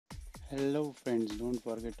Hello friends, don't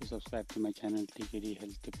forget to subscribe to my channel TKD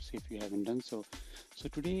Health Tips if you haven't done so. So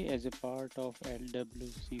today as a part of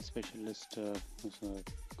LWC Specialist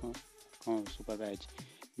co- Super Badge,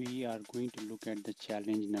 we are going to look at the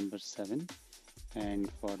challenge number 7,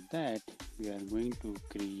 and for that we are going to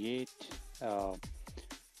create a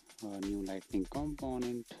new lightning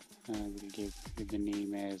component. We'll give the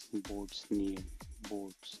name as boats near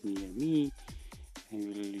me,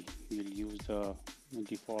 and we'll use the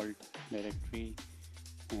default directory.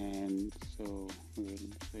 And so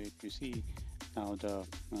if you see now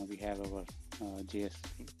we have our JS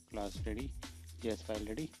class ready, JS file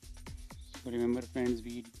ready. So remember friends,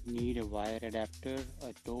 we need a wire adapter,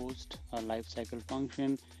 a toast, a lifecycle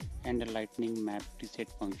function, and a lightning map reset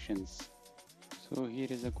functions. So here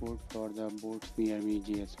is the code for the boats near me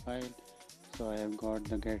JS file. So I have got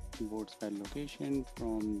the get boats file location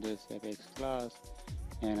from this apex class,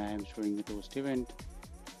 and I am showing the toast event,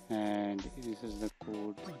 and this is the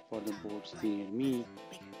code for the boats near me,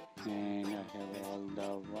 and I have all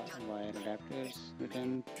the wire adapters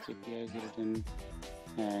written, APIs written,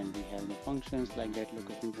 and we have the functions like get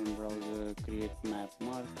location from browser, create map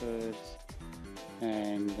markers,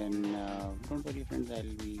 and then don't worry friends,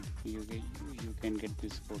 you can get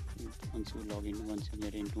this code once you log in, once you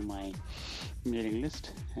get into my mailing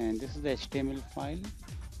list. And this is the HTML file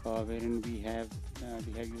wherein we have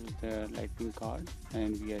used the lightning card,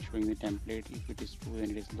 and we are showing the template. If it is true,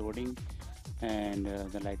 then it is loading, and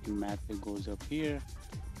the lightning map goes up here.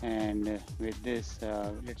 And with this,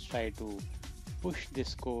 let's try to push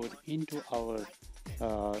this code into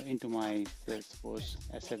into my Salesforce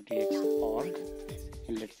SFDX org,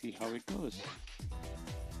 and let's see how it goes.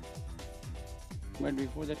 But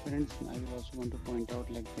before that, friends, I will also want to point out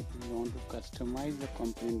like that we want to customize the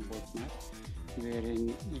component boatmap,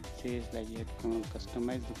 wherein it says like you have to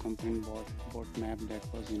customize the component boatmap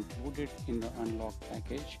that was included in the unlock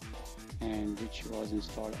package and which was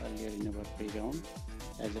installed earlier in our playground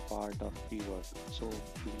as a part of pre-work. So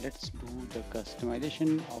let's do the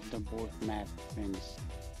customization of the boatmap, friends.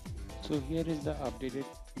 So here is the updated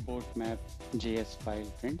boatmap JS file,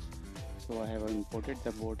 friends. So I have imported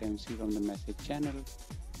the boat MC from the message channel,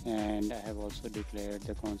 and I have also declared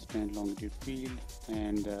the constant longitude field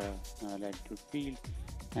and latitude field,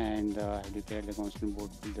 and I have declared the constant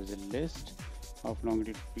boat field as a list of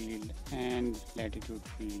longitude field and latitude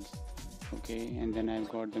fields. Okay, and then I've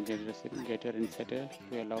got the getter and setter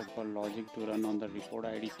to allow for logic to run on the record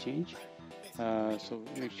ID change. So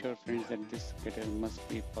make sure friends that this getter must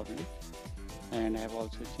be public, and I have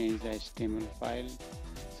also changed the HTML file.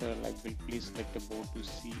 So like please select a boat to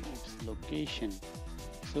see its location.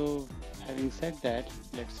 So having said that,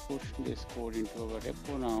 let's push this code into our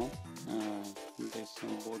repo now. This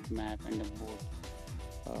boat map and the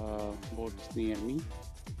boats near me.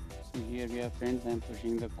 So here we are, friends. I'm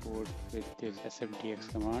pushing the code with this sfdx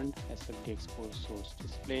command, sfdx source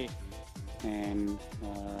display, and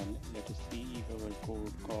let us see if our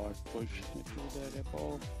code got pushed to the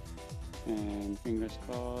repo. And fingers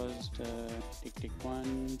crossed. Tick tick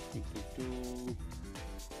 1, tick tick 2.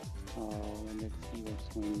 Let's see what's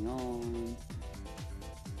going on.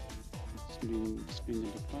 It's doing the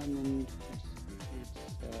deployment.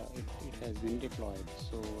 It has been deployed.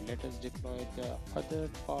 So let us deploy the other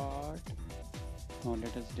part. Now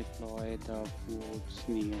let us deploy the boats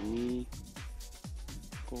near me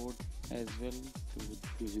code as well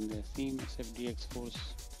using the same sfdx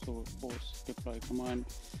force deploy command.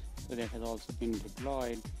 So that has also been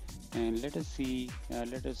deployed, and let us see,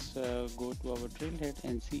 let us go to our trailhead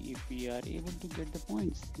and see if we are able to get the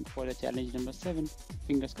points for the challenge number 7.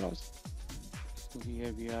 Fingers crossed. So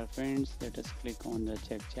here we are, friends. Let us click on the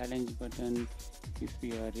check challenge button if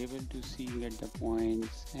we are able to see get the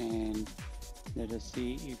points, and let us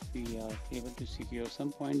see if we are able to secure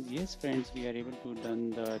some points. Yes friends, we are able to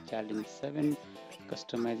done the challenge 7,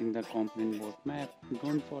 customizing the component boat map.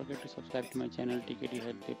 Don't forget to subscribe to my channel TKD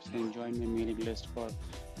Health Tips and join my mailing list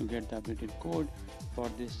to get the updated code for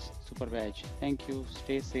this super badge. Thank you,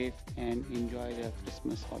 stay safe and enjoy the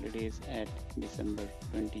Christmas holidays at December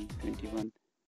 2021.